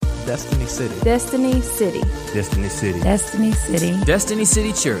Destiny City. Destiny City. Destiny City. Destiny City. Destiny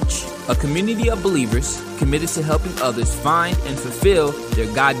City Church, a community of believers committed to helping others find and fulfill their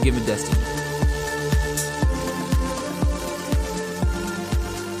God-given destiny.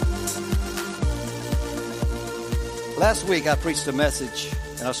 Last week I preached a message,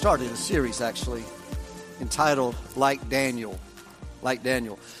 and I started a series actually, entitled Like Daniel. Like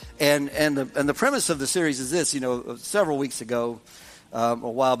Daniel. And the premise of the series is this. Several weeks ago, a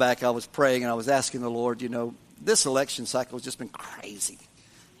while back, I was praying and I was asking the Lord, this election cycle has just been crazy.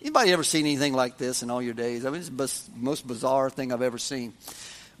 Anybody ever seen anything like this in all your days? I mean, it's the most bizarre thing I've ever seen.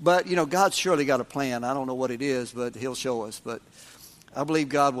 But, God's surely got a plan. I don't know what it is, but He'll show us. But I believe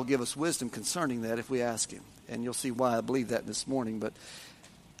God will give us wisdom concerning that if we ask Him. And you'll see why I believe that this morning. But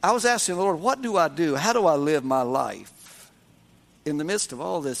I was asking the Lord, what do I do? How do I live my life in the midst of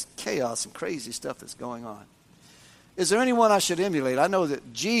all this chaos and crazy stuff that's going on? Is there anyone I should emulate? I know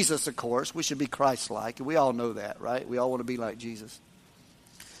that Jesus, of course, we should be Christ-like. And we all know that, right? We all want to be like Jesus.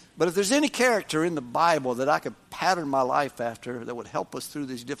 But if there's any character in the Bible that I could pattern my life after that would help us through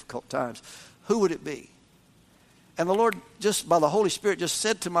these difficult times, who would it be? And the Lord, just by the Holy Spirit, just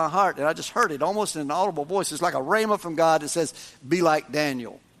said to my heart, and I just heard it almost in an audible voice. It's like a rhema from God that says, be like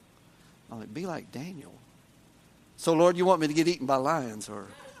Daniel. I'm like, be like Daniel? So, Lord, you want me to get eaten by lions or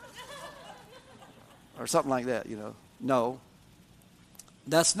something like that, No,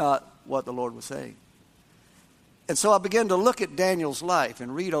 that's not what the Lord was saying. And so I began to look at Daniel's life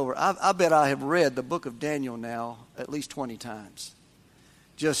and read over. I bet I have read the book of Daniel now at least 20 times,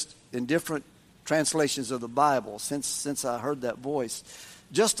 just in different translations of the Bible since I heard that voice,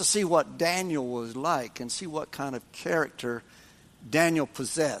 just to see what Daniel was like and see what kind of character Daniel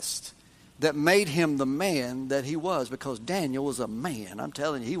possessed that made him the man that he was, because Daniel was a man. I'm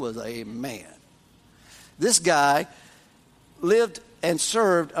telling you, he was a man. This guy lived and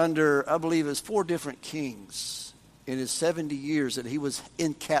served under, I believe it was 4 different kings in his 70 years that he was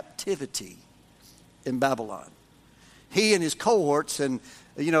in captivity in Babylon. He and his cohorts, and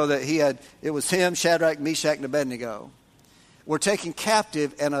that he had, it was him, Shadrach, Meshach, and Abednego, were taken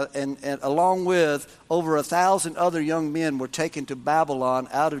captive, and along with over 1,000 other young men were taken to Babylon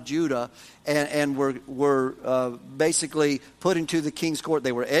out of Judah, and were basically put into the king's court.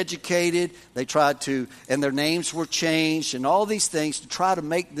 They were educated. They tried to, and their names were changed, and all these things to try to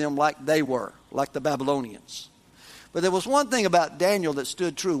make them like they were, like the Babylonians. But there was one thing about Daniel that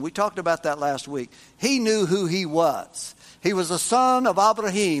stood true. We talked about that last week. He knew who he was. He was the son of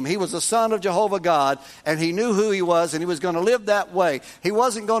Abraham. He was the son of Jehovah God, and he knew who he was, and he was going to live that way. He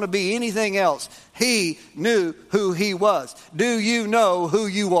wasn't going to be anything else. He knew who he was. Do you know who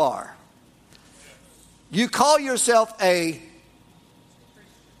you are? You call yourself a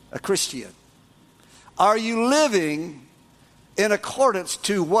Christian. Are you living in accordance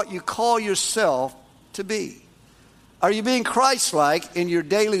to what you call yourself to be? Are you being Christ-like in your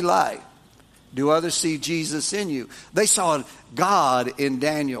daily life? Do others see Jesus in you? They saw God in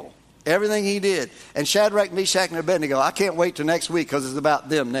Daniel, everything he did. And Shadrach, Meshach, and Abednego, I can't wait till next week because it's about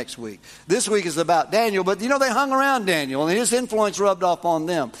them next week. This week is about Daniel, but they hung around Daniel and his influence rubbed off on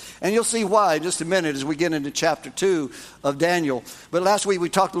them. And you'll see why in just a minute as we get into chapter 2 of Daniel. But last week we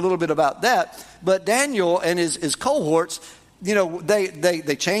talked a little bit about that. But Daniel and his cohorts,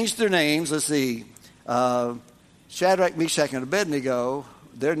 they changed their names. Let's see. Shadrach, Meshach, and Abednego,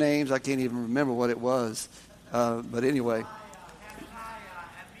 their names, I can't even remember what it was. But anyway.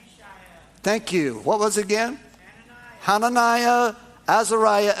 Thank you. What was it again? Hananiah,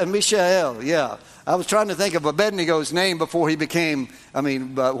 Azariah, and Mishael. Yeah. I was trying to think of Abednego's name before he became,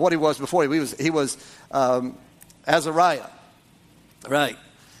 what he was before. He was Azariah. Right.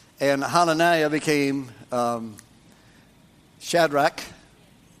 And Hananiah became Shadrach.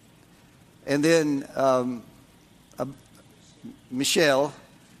 And then Mishael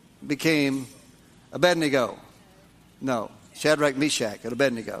became Abednego. No, Shadrach, Meshach, and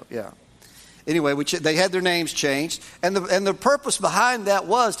Abednego. Yeah. Anyway, they had their names changed, and the purpose behind that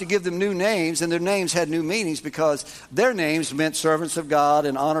was to give them new names, and their names had new meanings because their names meant servants of God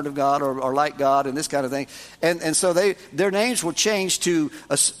and honored of God or like God and this kind of thing. And so their names were changed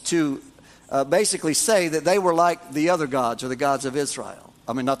to basically say that they were like the other gods or the gods of Israel.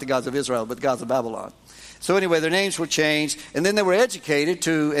 I mean, not the gods of Israel, but the gods of Babylon. So anyway, their names were changed, and then they were educated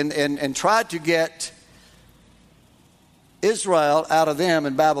to and tried to get Israel out of them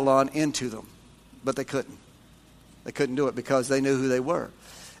and Babylon into them. But they couldn't. They couldn't do it because they knew who they were.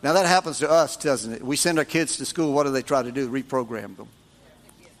 Now that happens to us, doesn't it? We send our kids to school. What do they try to do? Reprogram them.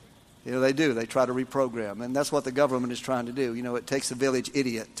 You know, they do. They try to reprogram. And that's what the government is trying to do. You know, it takes a village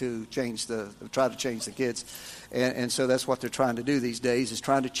idiot to try to change the kids. And so that's what they're trying to do these days, is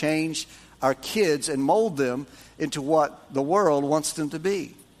trying to change our kids and mold them into what the world wants them to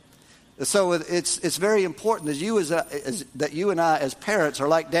be. So it's very important that you and I as parents are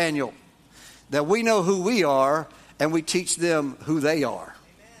like Daniel, that we know who we are and we teach them who they are.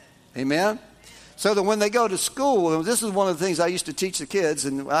 Amen? So that when they go to school, and this is one of the things I used to teach the kids,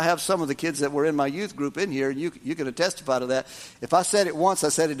 and I have some of the kids that were in my youth group in here, and you can testify to that. If I said it once, I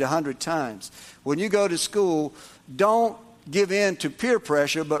said it 100 times. When you go to school, don't give in to peer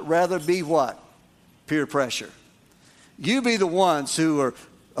pressure, but rather be what? Peer pressure. You be the ones who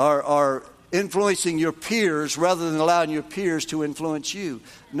are influencing your peers rather than allowing your peers to influence you.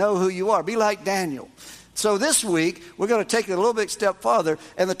 Know who you are. Be like Daniel. So this week, we're going to take it a little bit step farther,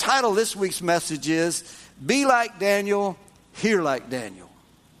 and the title of this week's message is, Be Like Daniel, Hear Like Daniel.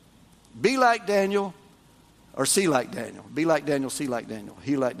 Be like Daniel, or see like Daniel. Be like Daniel, see like Daniel.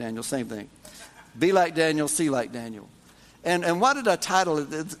 Hear like Daniel, same thing. Be like Daniel, see like Daniel. And why did I title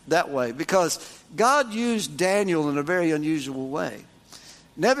it that way? Because God used Daniel in a very unusual way.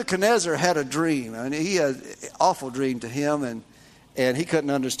 Nebuchadnezzar had a dream, and he had an awful dream to him, and he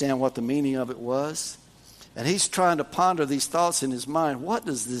couldn't understand what the meaning of it was. And he's trying to ponder these thoughts in his mind. What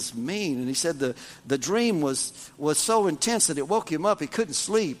does this mean? And he said the dream was so intense that it woke him up. He couldn't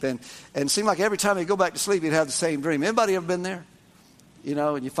sleep. And it seemed like every time he'd go back to sleep, he'd have the same dream. Anybody ever been there? You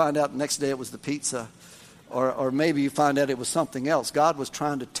know, and you find out the next day it was the pizza. Or maybe you find out it was something else. God was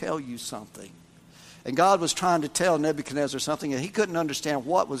trying to tell you something. And God was trying to tell Nebuchadnezzar something, and he couldn't understand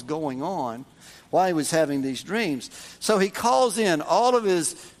what was going on, why he was having these dreams. So he calls in all of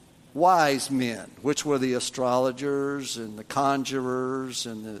his wise men, which were the astrologers and the conjurers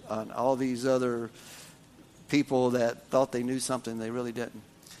and all these other people that thought they knew something they really didn't.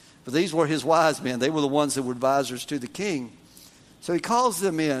 But these were his wise men. They were the ones that were advisors to the king. So he calls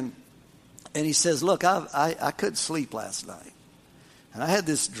them in, and he says, look, I couldn't sleep last night. And I had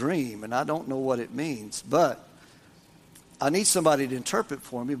this dream, and I don't know what it means, but I need somebody to interpret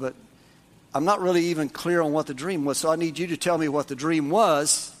for me, but I'm not really even clear on what the dream was, so I need you to tell me what the dream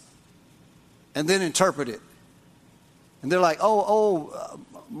was and then interpret it. And they're like,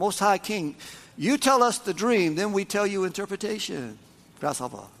 Most High King, you tell us the dream, then we tell you interpretation.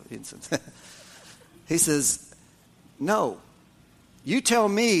 Grasshopper instance. He says, no, you tell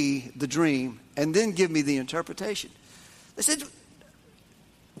me the dream and then give me the interpretation. They said,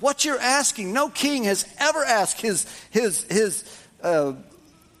 what you're asking, no king has ever asked his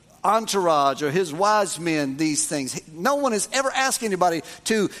entourage or his wise men these things. No one has ever asked anybody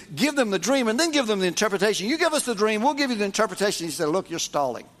to give them the dream and then give them the interpretation. You give us the dream, we'll give you the interpretation. He said, look, you're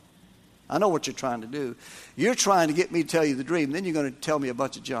stalling. I know what you're trying to do. You're trying to get me to tell you the dream. Then you're going to tell me a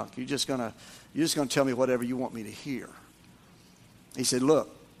bunch of junk. You're just going to tell me whatever you want me to hear. He said,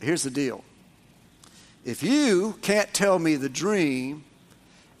 look, here's the deal. If you can't tell me the dream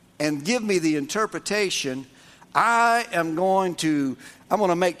and give me the interpretation, I'm going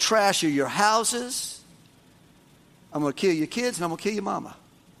to make trash of your houses. I'm going to kill your kids, and I'm going to kill your mama.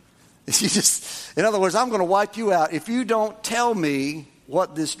 In other words, I'm going to wipe you out. If you don't tell me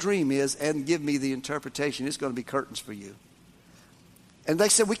what this dream is and give me the interpretation, it's going to be curtains for you. And they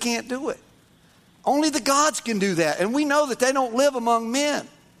said, we can't do it. Only the gods can do that. And we know that they don't live among men.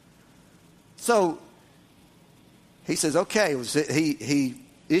 So he says, okay. He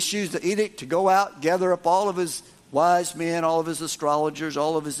issues the edict to go out, gather up all of his wise men, all of his astrologers,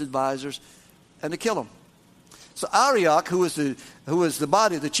 all of his advisors, and to kill them. So Arioch, who was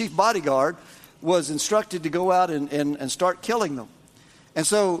the chief bodyguard, was instructed to go out and start killing them. And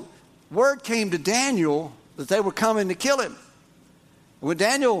so word came to Daniel that they were coming to kill him. When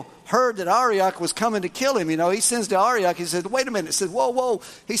Daniel heard that Arioch was coming to kill him, he sends to Arioch, he said, wait a minute. He said, whoa.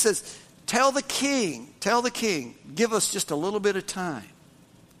 He says, tell the king, give us just a little bit of time.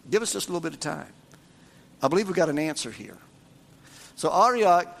 Give us just a little bit of time. I believe we've got an answer here. So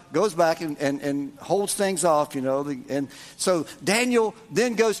Arioch goes back and holds things off, and so Daniel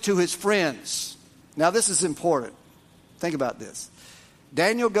then goes to his friends. Now this is important. Think about this.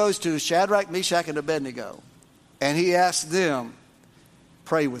 Daniel goes to Shadrach, Meshach, and Abednego, and he asks them,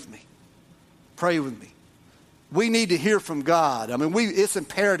 pray with me. Pray with me. We need to hear from God. It's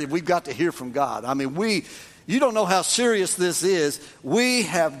imperative we've got to hear from God. You don't know how serious this is. We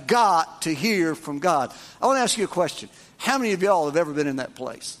have got to hear from God. I want to ask you a question. How many of y'all have ever been in that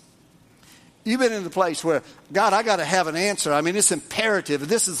place? You've been in the place where, God, I got to have an answer. It's imperative.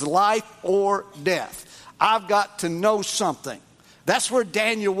 This is life or death. I've got to know something. That's where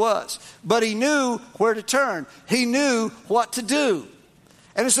Daniel was. But he knew where to turn. He knew what to do.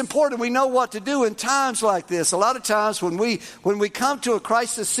 And it's important we know what to do in times like this. A lot of times when we come to a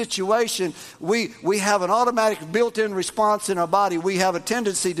crisis situation, we have an automatic built-in response in our body. We have a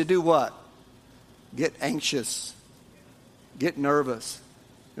tendency to do what? Get anxious. Get nervous.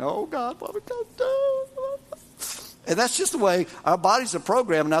 Oh, God, what are we going to do? And that's just the way our bodies are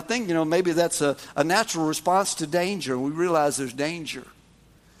programmed. And I think, maybe that's a natural response to danger. We realize there's danger.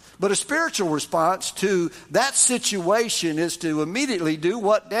 But a spiritual response to that situation is to immediately do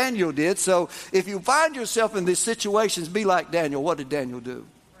what Daniel did. So if you find yourself in these situations, be like Daniel. What did Daniel do?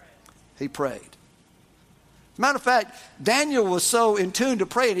 He prayed. As a matter of fact, Daniel was so in tune to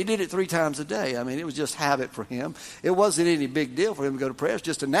pray, and he did it 3 times a day. I mean, it was just habit for him. It wasn't any big deal for him to go to prayer. It's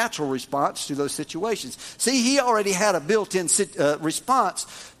just a natural response to those situations. See, he already had a built-in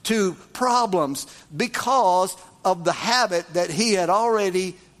response to problems because of the habit that he had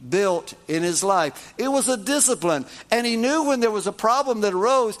already built in his life. It was a discipline. And he knew when there was a problem that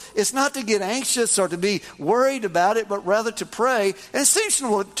arose, it's not to get anxious or to be worried about it, but rather to pray. And it seems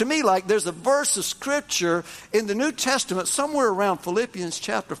to me like there's a verse of Scripture in the New Testament, somewhere around Philippians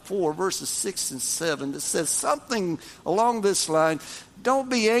chapter 4, verses 6 and 7, that says something along this line.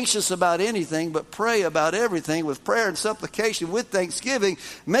 Don't be anxious about anything, but pray about everything with prayer and supplication with thanksgiving.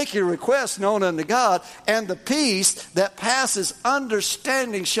 Make your requests known unto God, and the peace that passes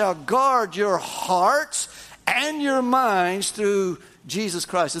understanding shall guard your hearts and your minds through Jesus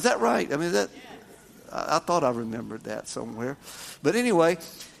Christ. Is that right? I mean, I thought I remembered that somewhere. But anyway,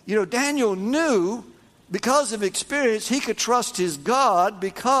 Daniel knew, because of experience, he could trust his God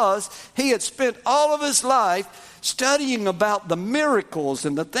because he had spent all of his life studying about the miracles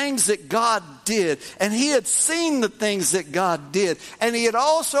and the things that God did. And he had seen the things that God did. And he had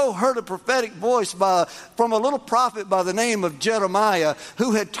also heard a prophetic voice from a little prophet by the name of Jeremiah,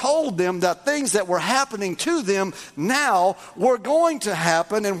 who had told them that things that were happening to them now were going to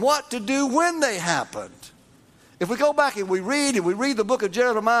happen and what to do when they happened. If we go back and we read the book of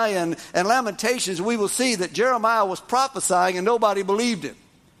Jeremiah and Lamentations, we will see that Jeremiah was prophesying and nobody believed him.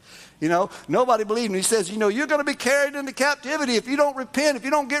 Nobody believed him. He says, you're going to be carried into captivity if you don't repent, if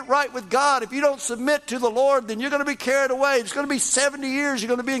you don't get right with God, if you don't submit to the Lord, then you're going to be carried away. It's going to be 70 years you're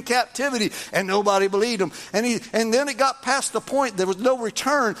going to be in captivity. And nobody believed him. And then it got past the point there was no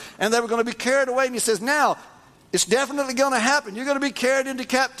return and they were going to be carried away. And he says, now, it's definitely going to happen. You're going to be carried into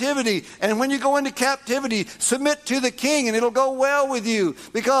captivity. And when you go into captivity, submit to the king and it'll go well with you.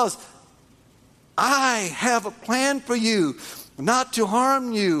 Because I have a plan for you. Not to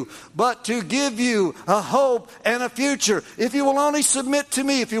harm you, but to give you a hope and a future. If you will only submit to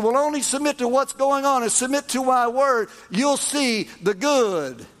me, if you will only submit to what's going on and submit to my word, you'll see the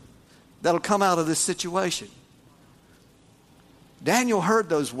good that'll come out of this situation. Daniel heard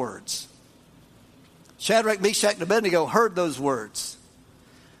those words. Shadrach, Meshach, and Abednego heard those words.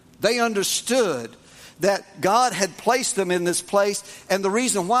 They understood that God had placed them in this place, and the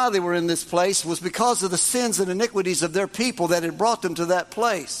reason why they were in this place was because of the sins and iniquities of their people that had brought them to that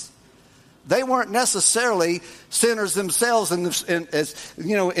place. They weren't necessarily sinners themselves in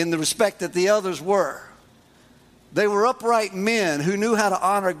the respect that the others were. They were upright men who knew how to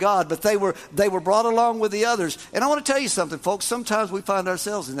honor God, but they were brought along with the others. And I want to tell you something, folks. Sometimes we find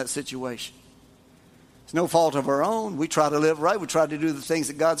ourselves in that situation. It's no fault of our own. We try to live right. We try to do the things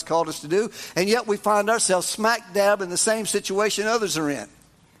that God's called us to do. And yet we find ourselves smack dab in the same situation others are in.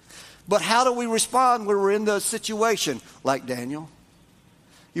 But how do we respond when we're in the situation? Like Daniel.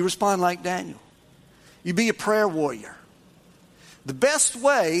 You respond like Daniel. You be a prayer warrior. The best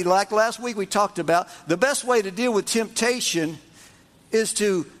way, like last week we talked about, the best way to deal with temptation is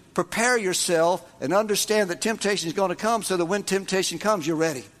to prepare yourself and understand that temptation is going to come so that when temptation comes, you're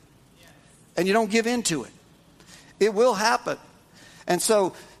ready. And you don't give in to it. It will happen. And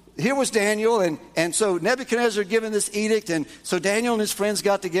so here was Daniel, and so Nebuchadnezzar given this edict, and so Daniel and his friends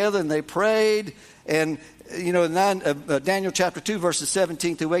got together and they prayed. And Daniel chapter 2 verses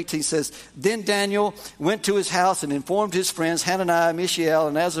 17 through 18 says, Then Daniel went to his house and informed his friends Hananiah, Mishael,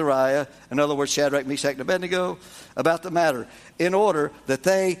 and Azariah, in other words Shadrach, Meshach, and Abednego, about the matter, in order that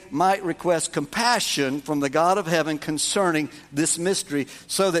they might request compassion from the God of heaven concerning this mystery,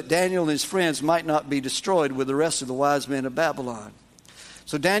 so that Daniel and his friends might not be destroyed with the rest of the wise men of Babylon.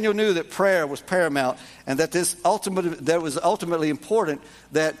 So Daniel knew that prayer was paramount, and that that was ultimately important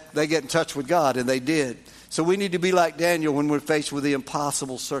that they get in touch with God, and they did. So we need to be like Daniel when we're faced with the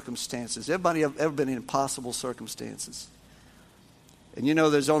impossible circumstances. Everybody ever been in impossible circumstances? And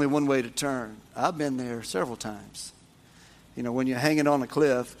there's only one way to turn. I've been there several times. When you're hanging on a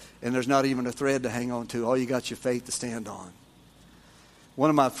cliff and there's not even a thread to hang on to, all you got your faith to stand on. One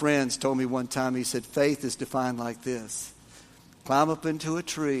of my friends told me one time, he said, faith is defined like this. climb up into a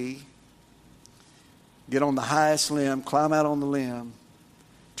tree, get on the highest limb, climb out on the limb,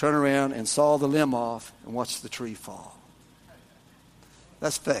 turn around and saw the limb off and watch the tree fall.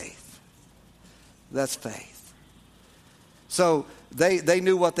 That's faith. That's faith. So they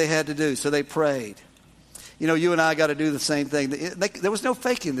knew what they had to do, so they prayed. You know, you and I got to do the same thing. There was no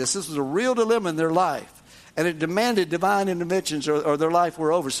faking this. This was a real dilemma in their life. And it demanded divine interventions or their life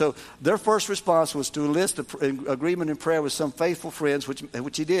were over. So their first response was to enlist agreement in prayer with some faithful friends,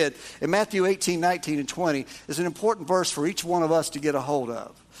 which he did. In Matthew 18, 19, and 20 is an important verse for each one of us to get a hold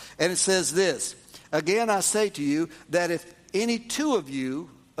of. And it says this, "Again I say to you that if any two of you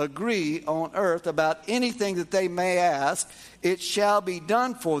agree on earth about anything that they may ask, it shall be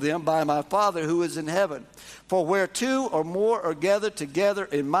done for them by my Father who is in heaven. For where two or more are gathered together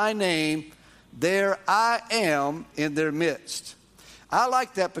in my name, there I am in their midst." I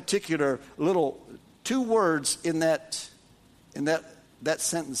like that particular little two words in that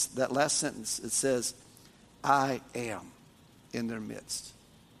sentence, that last sentence. It says, "I am in their midst."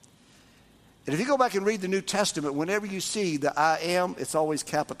 And if you go back and read the New Testament, whenever you see the "I am," it's always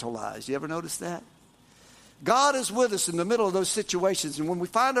capitalized. You ever notice that? God is with us in the middle of those situations. And when we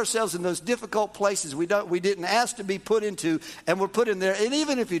find ourselves in those difficult places we didn't ask to be put into, and we're put in there. And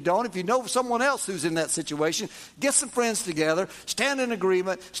even if you know someone else who's in that situation, get some friends together, stand in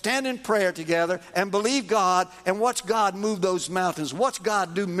agreement, stand in prayer together, and believe God and watch God move those mountains. Watch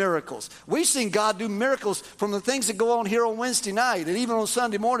God do miracles. We've seen God do miracles from the things that go on here on Wednesday night and even on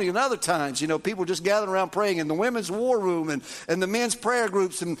Sunday morning and other times. You know, people just gathering around praying in the women's war room and the men's prayer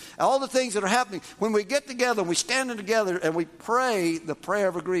groups and all the things that are happening. When we get together, and we stand together and we pray the prayer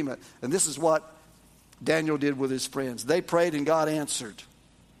of agreement. And this is what Daniel did with his friends. They prayed and God answered.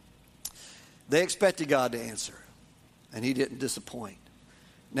 They expected God to answer, and he didn't disappoint.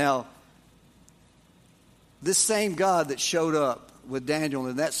 Now, this same God that showed up with Daniel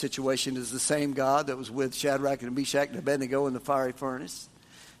in that situation is the same God that was with Shadrach and Meshach and Abednego in the fiery furnace.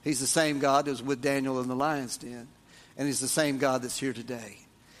 He's the same God that was with Daniel in the lion's den. And he's the same God that's here today.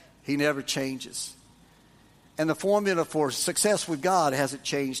 He never changes. And the formula for success with God hasn't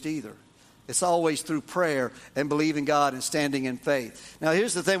changed either. It's always through prayer and believing God and standing in faith. Now,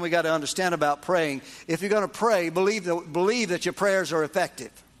 here's the thing we got to understand about praying. If you're going to pray, believe that your prayers are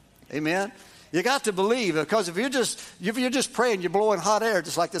effective. Amen? You got to believe, because if you're just praying, you're blowing hot air,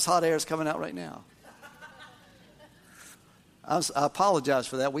 just like this hot air is coming out right now. I apologize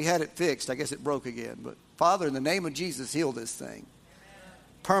for that. We had it fixed. I guess it broke again. But Father, in the name of Jesus, heal this thing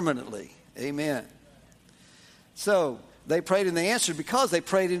permanently. Amen. So they prayed and they answered because they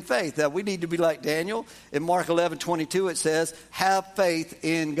prayed in faith. Now we need to be like Daniel. In Mark 11:22 it says, "Have faith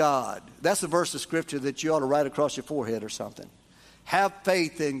in God." That's a verse of scripture that you ought to write across your forehead or something. Have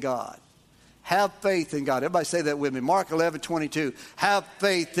faith in God. Have faith in God. Everybody say that with me. Mark 11:22. Have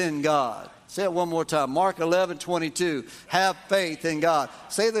faith in God. Say it one more time. Mark 11:22. Have faith in God.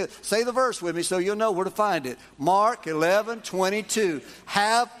 Say the verse with me so you'll know where to find it. Mark 11:22.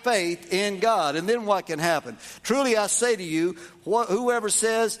 Have faith in God. And then what can happen? Truly I say to you, whoever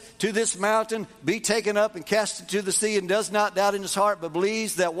says to this mountain, "Be taken up and cast into the sea," and does not doubt in his heart, but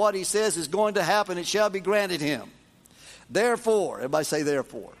believes that what he says is going to happen, it shall be granted him. Therefore, everybody say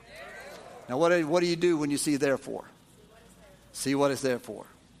therefore. Now what do you do when you see therefore? See what it's there for.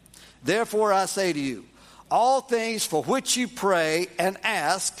 Therefore I say to you, all things for which you pray and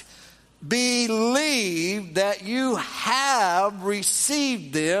ask, believe that you have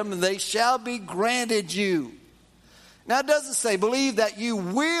received them, and they shall be granted you. Now it doesn't say believe that you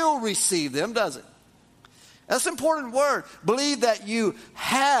will receive them, does it? That's an important word. Believe that you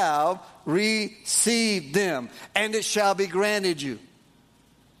have received them, and it shall be granted you.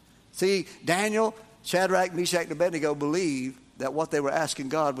 See, Daniel, Shadrach, Meshach, and Abednego believed that what they were asking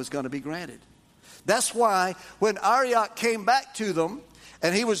God was going to be granted. That's why when Arioch came back to them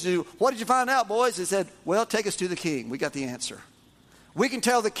and he was, "What did you find out, boys?" They said, "Well, take us to the king. We got the answer. We can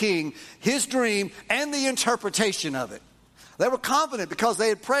tell the king his dream and the interpretation of it." They were confident because they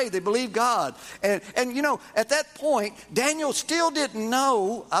had prayed. They believed God. And you know, at that point, Daniel still didn't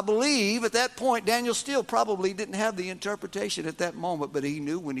know. I believe at that point, Daniel still probably didn't have the interpretation at that moment. But he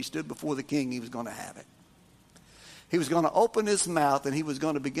knew when he stood before the king, he was going to have it. He was going to open his mouth and he was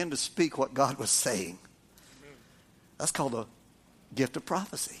going to begin to speak what God was saying. That's called a gift of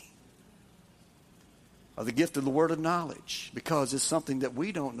prophecy. Or the gift of the word of knowledge. Because it's something that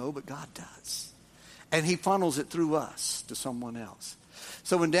we don't know, but God does. And he funnels it through us to someone else.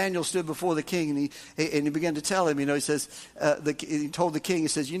 So when Daniel stood before the king and he began to tell him, he says, he told the king, he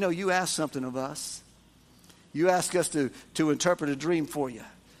says, you asked something of us. You asked us to interpret a dream for you.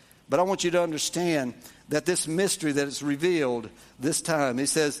 But I want you to understand that this mystery that is revealed this time, he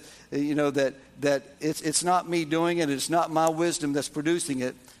says, that it's not me doing it, it's not my wisdom that's producing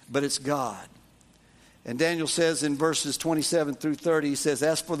it, but it's God. And Daniel says in verses 27 through 30, he says,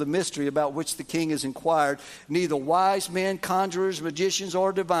 as for the mystery about which the king has inquired, neither wise men, conjurers, magicians,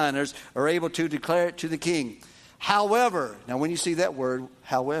 or diviners are able to declare it to the king. However, now when you see that word,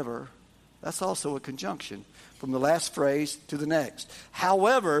 however, that's also a conjunction from the last phrase to the next.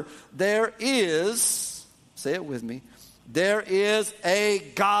 However, there is, say it with me, there is a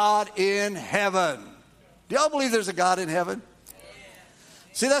God in heaven. Do y'all believe there's a God in heaven?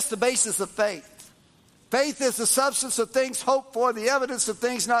 See, that's the basis of faith. Faith is the substance of things hoped for, the evidence of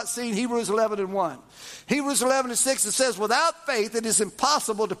things not seen. Hebrews 11:1. Hebrews 11:6, it says, without faith it is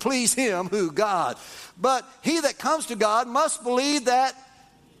impossible to please him, who? God. But he that comes to God must believe that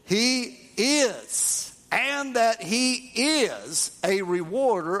he is, and that he is a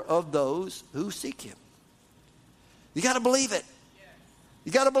rewarder of those who seek him. You got to believe it.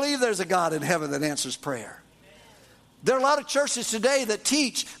 You got to believe there's a God in heaven that answers prayer. There are a lot of churches today that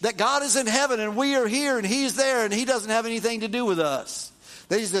teach that God is in heaven and we are here and he's there and he doesn't have anything to do with us.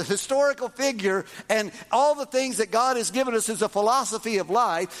 That he's a historical figure, and all the things that God has given us is a philosophy of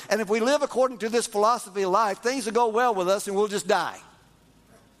life. And if we live according to this philosophy of life, things will go well with us and we'll just die.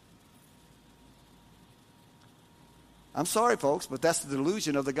 I'm sorry, folks, but that's the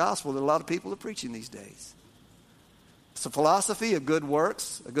delusion of the gospel that a lot of people are preaching these days. It's a philosophy of good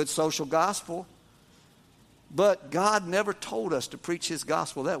works, a good social gospel. But God never told us to preach his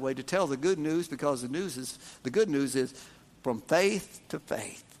gospel that way, to tell the good news, because the good news is from faith to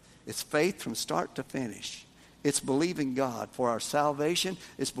faith. It's faith from start to finish. It's believing God for our salvation.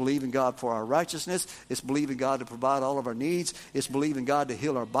 It's believing God for our righteousness. It's believing God to provide all of our needs. It's believing God to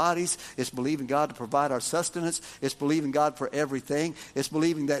heal our bodies. It's believing God to provide our sustenance. It's believing God for everything. It's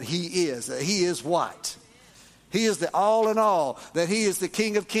believing that he is what? He is the all in all, that he is the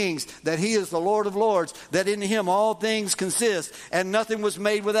King of kings, that he is the Lord of lords, that in him all things consist, and nothing was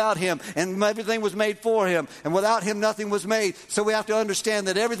made without him, and everything was made for him, and without him nothing was made. So we have to understand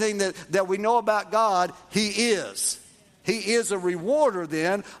that everything that we know about God, he is. He is a rewarder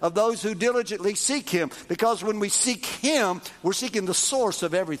then of those who diligently seek him, because when we seek him, we're seeking the source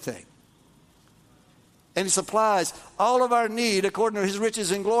of everything. And he supplies all of our need according to his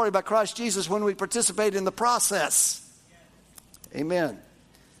riches and glory by Christ Jesus when we participate in the process. Amen.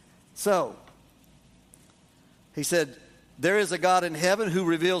 So, he said, there is a God in heaven who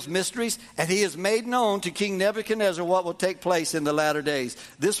reveals mysteries, and he has made known to King Nebuchadnezzar what will take place in the latter days.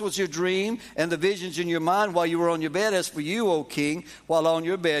 This was your dream and the visions in your mind while you were on your bed. As for you, O king, while on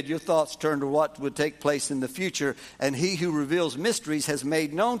your bed, your thoughts turned to what would take place in the future. And he who reveals mysteries has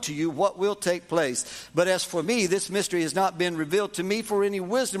made known to you what will take place. But as for me, this mystery has not been revealed to me for any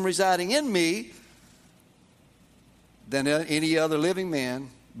wisdom residing in me than any other living man,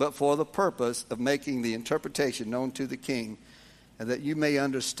 but for the purpose of making the interpretation known to the king, and that you may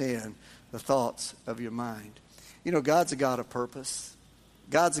understand the thoughts of your mind. You know, God's a God of purpose.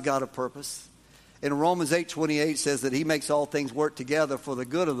 God's a God of purpose. In Romans 8:28 says that he makes all things work together for the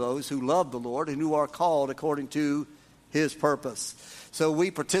good of those who love the Lord and who are called according to his purpose. So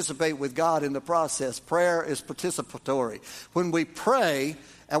we participate with God in the process. Prayer is participatory. When we pray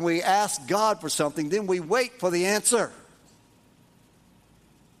and we ask God for something, then we wait for the answer.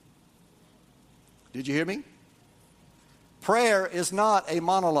 Did you hear me? Prayer is not a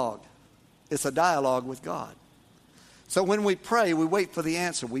monologue. It's a dialogue with God. So when we pray, we wait for the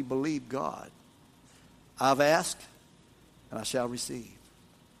answer. We believe God. I've asked, and I shall receive.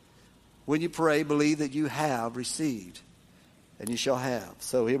 When you pray, believe that you have received, and you shall have.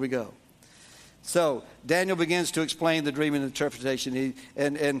 So here we go. So Daniel begins to explain the dream and interpretation.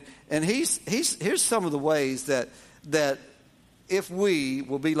 Here's some of the ways that if we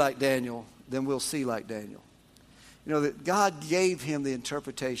will be like Daniel, then we'll see like Daniel. You know, that God gave him the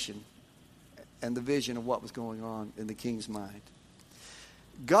interpretation and the vision of what was going on in the king's mind.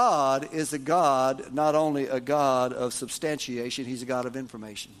 God is a God, not only a God of substantiation, he's a God of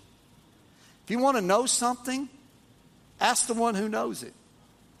information. If you want to know something, ask the one who knows it.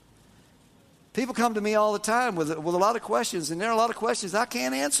 People come to me all the time with a lot of questions, and there are a lot of questions I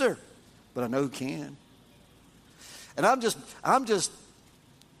can't answer, but I know who can. And I'm just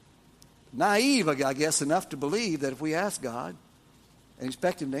naive, I guess, enough to believe that if we ask God and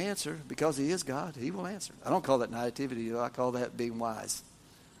expect him to answer, because he is God, he will answer. I don't call that naivety, I call that being wise.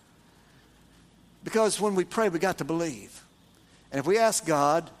 Because when we pray, we got to believe. And if we ask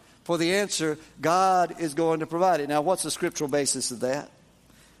God for the answer, God is going to provide it. Now, what's the scriptural basis of that?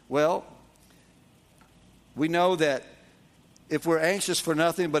 Well, we know that if we're anxious for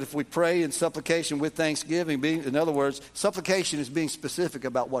nothing, but if we pray in supplication with thanksgiving, in other words, supplication is being specific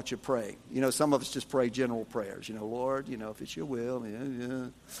about what you're praying. You know, some of us just pray general prayers. You know, Lord, you know, if it's your will. Yeah.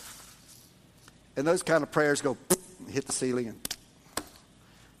 And those kind of prayers go hit the ceiling, and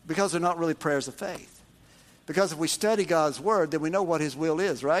because they're not really prayers of faith. Because if we study God's word, then we know what his will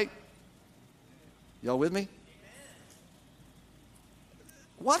is, right? Y'all with me?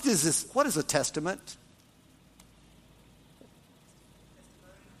 What is this? What is a testament?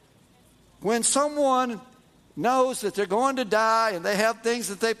 When someone knows that they're going to die and they have things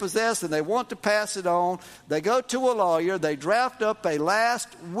that they possess and they want to pass it on, they go to a lawyer, they draft up a last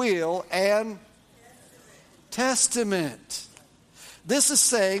will and testament. This is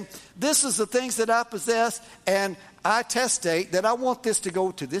saying, this is the things that I possess, and I testate that I want this to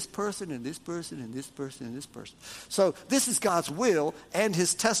go to this person and this person and this person and this person. So this is God's will and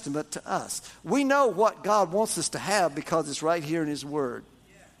his testament to us. We know what God wants us to have because it's right here in his word.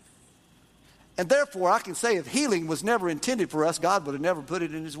 And therefore, I can say if healing was never intended for us, God would have never put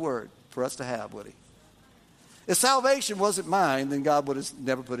it in his word for us to have, would he? If salvation wasn't mine, then God would have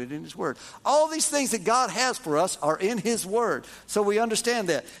never put it in his word. All these things that God has for us are in his word. So we understand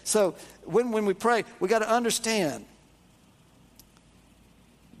that. So when we pray, we got to understand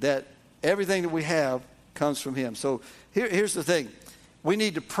that everything that we have comes from him. So here's the thing. We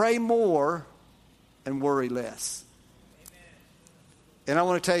need to pray more and worry less. Amen. And I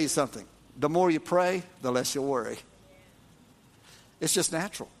want to tell you something. The more you pray, the less you'll worry. It's just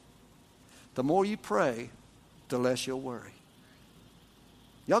natural. The more you pray, the less you'll worry.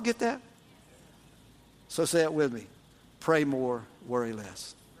 Y'all get that? So say it with me. Pray more, worry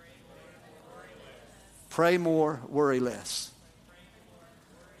less. Pray more, worry less.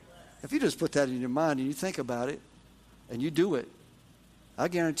 If you just put that in your mind and you think about it and you do it, I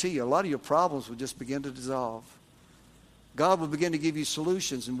guarantee you a lot of your problems will just begin to dissolve. God will begin to give you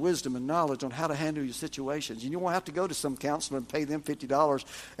solutions and wisdom and knowledge on how to handle your situations. And you won't have to go to some counselor and pay them $50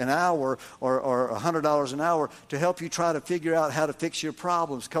 an hour or $100 an hour to help you try to figure out how to fix your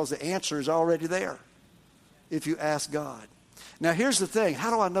problems, because the answer is already there if you ask God. Now, here's the thing. How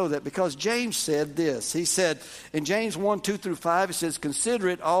do I know that? Because James said this. He said in James 1:2-5, he says, "Consider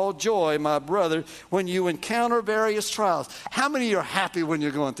it all joy, my brother, when you encounter various trials." How many of you are happy when you're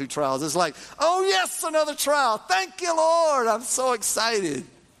going through trials? It's like, oh, yes, another trial. Thank you, Lord. I'm so excited.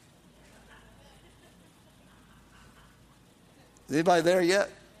 Is anybody there yet?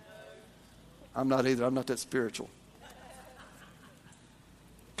 I'm not either. I'm not that spiritual.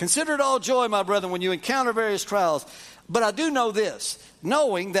 Consider it all joy, my brethren, when you encounter various trials. But I do know this,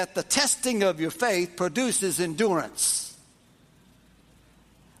 knowing that the testing of your faith produces endurance.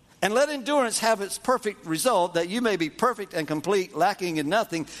 And let endurance have its perfect result, that you may be perfect and complete, lacking in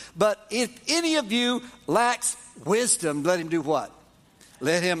nothing. But if any of you lacks wisdom, let him do what?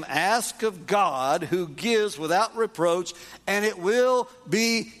 Let him ask of God, who gives without reproach, and it will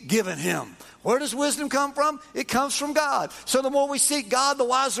be given him. Where does wisdom come from? It comes from God. So the more we seek God, the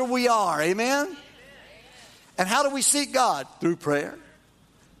wiser we are. Amen? And how do we seek God? Through prayer.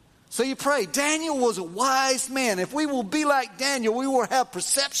 So you pray. Daniel was a wise man. If we will be like Daniel, we will have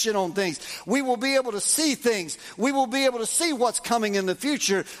perception on things. We will be able to see things. We will be able to see what's coming in the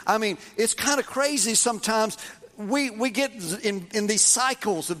future. I mean, it's kind of crazy sometimes. We get in these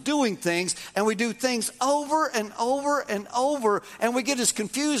cycles of doing things, and we do things over and over and over, and we get as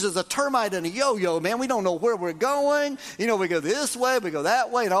confused as a termite and a yo-yo, man. We don't know where we're going. You know, we go this way, we go that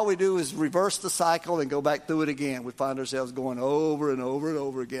way, and all we do is reverse the cycle and go back through it again. We find ourselves going over and over and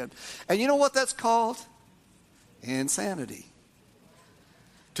over again. And you know what that's called? Insanity.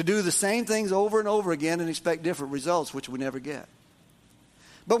 To do the same things over and over again and expect different results, which we never get.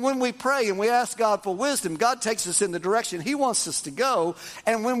 But when we pray and we ask God for wisdom, God takes us in the direction he wants us to go.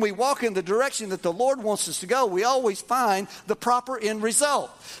 And when we walk in the direction that the Lord wants us to go, we always find the proper end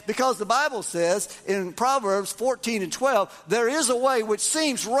result. Because the Bible says in Proverbs 14:12, there is a way which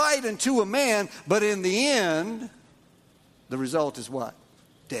seems right unto a man, but in the end, the result is what?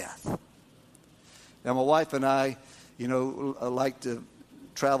 Death. Now, my wife and I, like to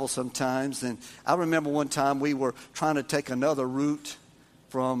travel sometimes. And I remember one time we were trying to take another route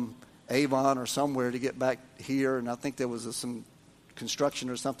from Avon or somewhere to get back here, and I think there was some construction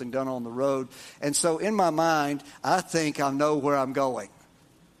or something done on the road. And so in my mind, I think I know where I'm going.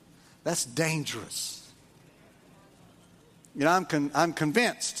 That's dangerous. I'm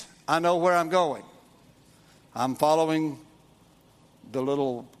convinced I know where I'm going. I'm following the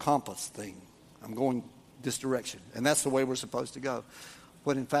little compass thing. I'm going this direction, and that's the way we're supposed to go.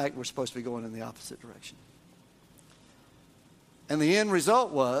 When in fact, we're supposed to be going in the opposite direction. And the end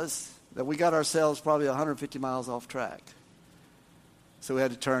result was that we got ourselves probably 150 miles off track. So we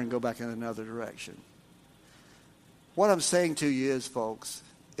had to turn and go back in another direction. What I'm saying to you is, folks,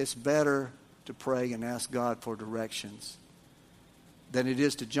 it's better to pray and ask God for directions than it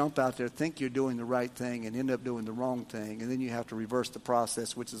is to jump out there, think you're doing the right thing, and end up doing the wrong thing. And then you have to reverse the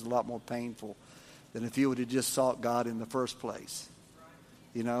process, which is a lot more painful than if you would have just sought God in the first place.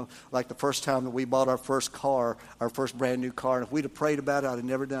 You know, like the first time that we bought our first car, our first brand new car, and if we'd have prayed about it, I'd have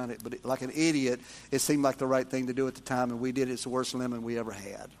never done it. But like an idiot, it seemed like the right thing to do at the time, and we did it. It's the worst lemon we ever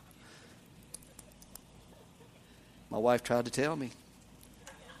had. My wife tried to tell me.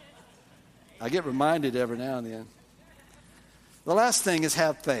 I get reminded every now and then. The last thing is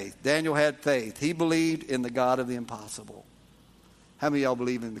have faith. Daniel had faith. He believed in the God of the impossible. How many of y'all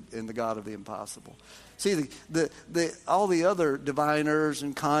believe in the God of the impossible? See, all the other diviners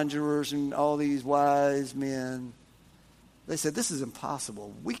and conjurers and all these wise men, they said, this is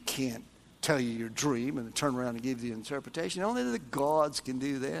impossible. We can't tell you your dream and then turn around and give you the interpretation. Only the gods can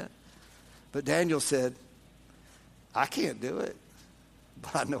do that. But Daniel said, I can't do it,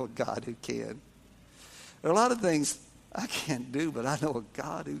 but I know a God who can. There are a lot of things I can't do, but I know a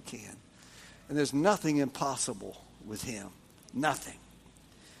God who can. And there's nothing impossible with him. Nothing.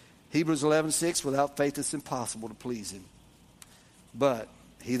 Hebrews 11:6, without faith it's impossible to please him. But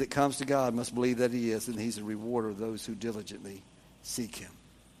he that comes to God must believe that he is, and he's a rewarder of those who diligently seek him.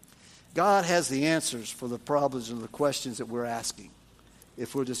 God has the answers for the problems and the questions that we're asking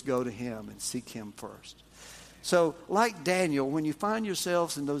if we'll just go to him and seek him first. So, like Daniel, when you find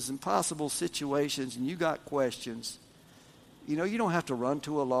yourselves in those impossible situations and you got questions, you know, you don't have to run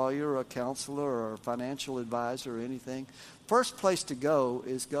to a lawyer or a counselor or a financial advisor or anything. First place to go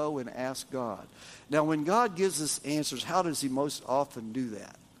is go and ask God. Now, when God gives us answers, how does he most often do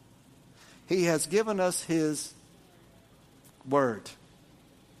that? He has given us his word.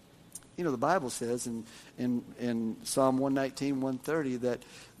 You know, the Bible says in Psalm 119, 130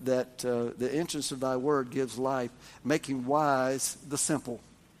 that the entrance of thy word gives life, making wise the simple.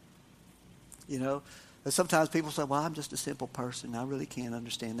 You know, and sometimes people say, well, I'm just a simple person. I really can't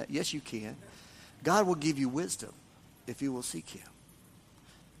understand that. Yes, you can. God will give you wisdom if you will seek him.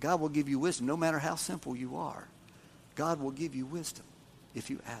 God will give you wisdom no matter how simple you are. God will give you wisdom if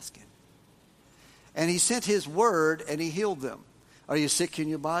you ask him. And he sent his word and he healed them. Are you sick in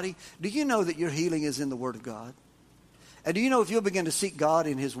your body? Do you know that your healing is in the word of God? And do you know if you'll begin to seek God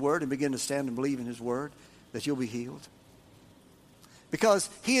in his word and begin to stand and believe in his word, that you'll be healed? Because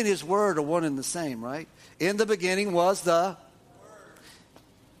he and his word are one and the same, right? In the beginning was the Word.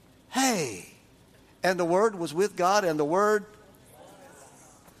 Hey. And the word was with God and the word.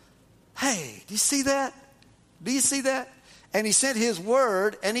 Hey, do you see that? Do you see that? And he sent his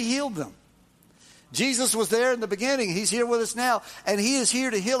word and he healed them. Jesus was there in the beginning. He's here with us now. And he is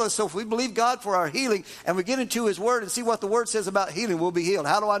here to heal us. So if we believe God for our healing and we get into his word and see what the word says about healing, we'll be healed.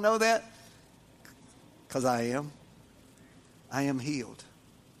 How do I know that? Because I am healed.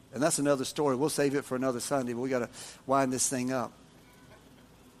 And that's another story. We'll save it for another Sunday, but we got to wind this thing up.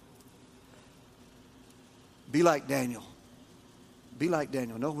 Be like Daniel. Be like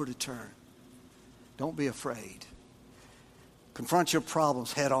Daniel. Know where to turn. Don't be afraid. Confront your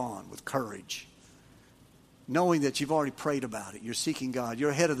problems head on with courage. Knowing that you've already prayed about it. You're seeking God. You're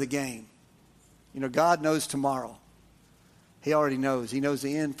ahead of the game. You know, God knows tomorrow. He already knows. He knows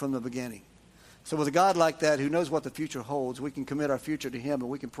the end from the beginning. So with a God like that who knows what the future holds, we can commit our future to him and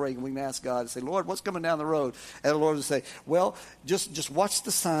we can pray and we can ask God and say, Lord, what's coming down the road? And the Lord will say, well, just watch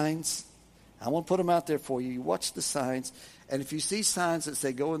the signs. I won't put them out there for you. You watch the signs. And if you see signs that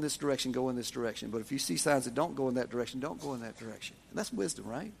say go in this direction, go in this direction. But if you see signs that don't go in that direction, don't go in that direction. And that's wisdom,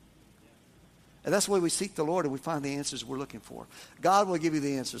 right? And that's the way we seek the Lord and we find the answers we're looking for. God will give you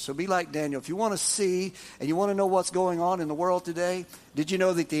the answers. So be like Daniel. If you want to see and you want to know what's going on in the world today, did you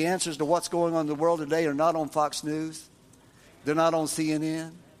know that the answers to what's going on in the world today are not on Fox News? They're not on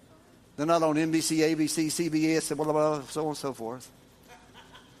CNN. They're not on NBC, ABC, CBS, blah, blah, blah, so on and so forth.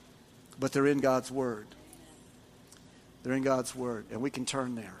 But they're in God's Word. They're in God's Word. And we can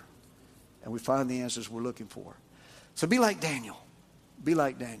turn there. And we find the answers we're looking for. So be like Daniel. Be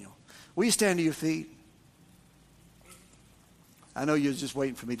like Daniel. Will you stand to your feet? I know you were just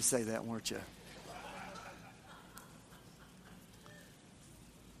waiting for me to say that, weren't you?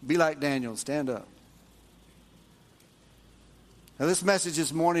 Be like Daniel. Stand up. Now, this message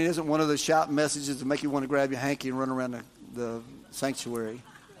this morning isn't one of those shouting messages that make you want to grab your hanky and run around the sanctuary.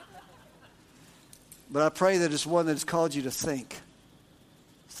 But I pray that it's one that has called you to think.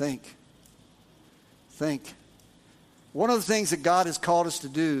 Think. Think. One of the things that God has called us to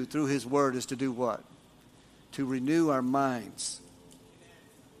do through his word is to do what? To renew our minds.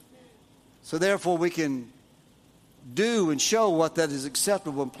 So therefore we can do and show what that is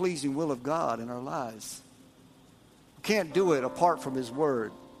acceptable and pleasing will of God in our lives. We can't do it apart from His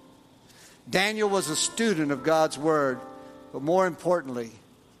Word. Daniel was a student of God's Word, but more importantly,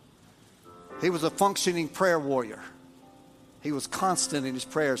 he was a functioning prayer warrior. He was constant in his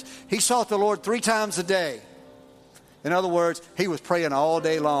prayers. He sought the Lord 3 times a day. In other words, he was praying all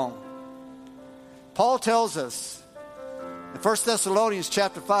day long. Paul tells us in 1 Thessalonians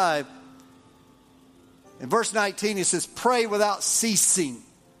chapter 5, in verse 19, he says, pray without ceasing.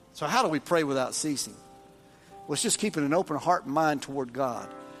 So how do we pray without ceasing? Well, it's just keeping an open heart and mind toward God.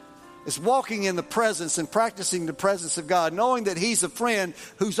 It's walking in the presence and practicing the presence of God, knowing that He's a friend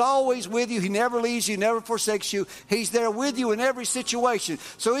who's always with you. He never leaves you, never forsakes you. He's there with you in every situation.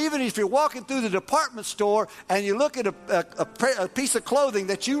 So even if you're walking through the department store and you look at a piece of clothing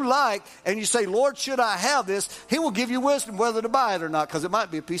that you like and you say, Lord, should I have this? He will give you wisdom whether to buy it or not, because it might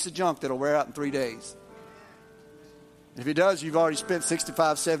be a piece of junk that'll wear out in 3 days. If He does, you've already spent $65,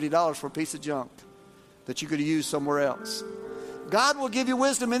 $70 for a piece of junk that you could have used somewhere else. God will give you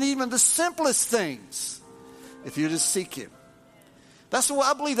wisdom in even the simplest things if you just seek Him.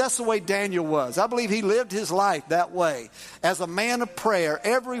 I believe that's the way Daniel was. I believe he lived his life that way. As a man of prayer,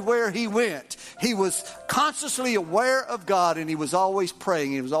 everywhere he went, he was consciously aware of God, and he was always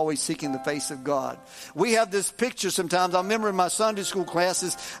praying. He was always seeking the face of God. We have this picture sometimes. I remember in my Sunday school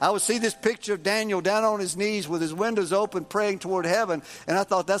classes, I would see this picture of Daniel down on his knees with his windows open, praying toward heaven. And I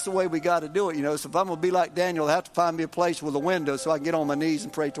thought, that's the way we got to do it. You know, so if I'm going to be like Daniel, I have to find me a place with a window so I can get on my knees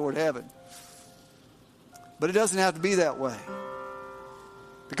and pray toward heaven. But it doesn't have to be that way.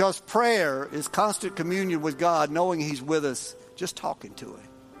 Because prayer is constant communion with God, knowing He's with us, just talking to Him.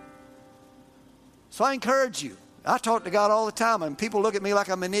 So I encourage you. I talk to God all the time, and people look at me like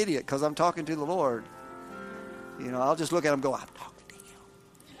I'm an idiot because I'm talking to the Lord. You know, I'll just look at them and go, I'm talking to you.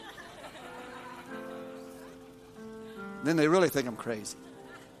 Then they really think I'm crazy.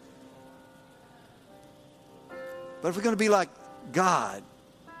 But if we're going to be like God,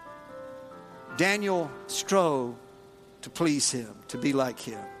 Daniel strove to please Him, to be like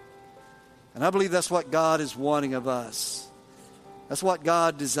Him. And I believe that's what God is wanting of us. That's what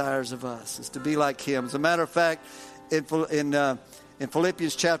God desires of us, is to be like Him. As a matter of fact, in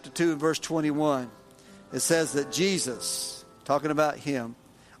Philippians chapter 2 and verse 21, it says that Jesus, talking about Him,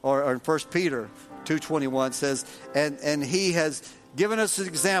 or in 1 Peter 2:21 says, and He has given us an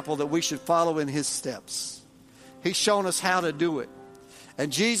example that we should follow in His steps. He's shown us how to do it. And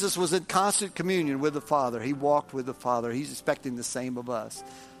Jesus was in constant communion with the Father. He walked with the Father. He's expecting the same of us.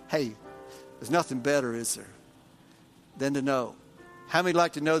 Hey, there's nothing better, is there, than to know. How many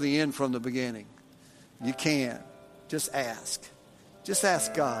like to know the end from the beginning? You can. Just ask. Just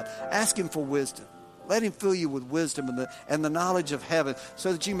ask God. Ask Him for wisdom. Let Him fill you with wisdom and the knowledge of heaven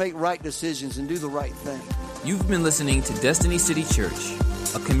so that you make right decisions and do the right thing. You've been listening to Destiny City Church,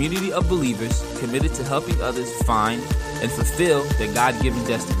 a community of believers committed to helping others find and fulfill their God-given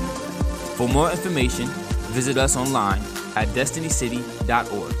destiny. For more information, visit us online at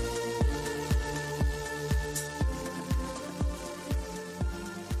destinycity.org.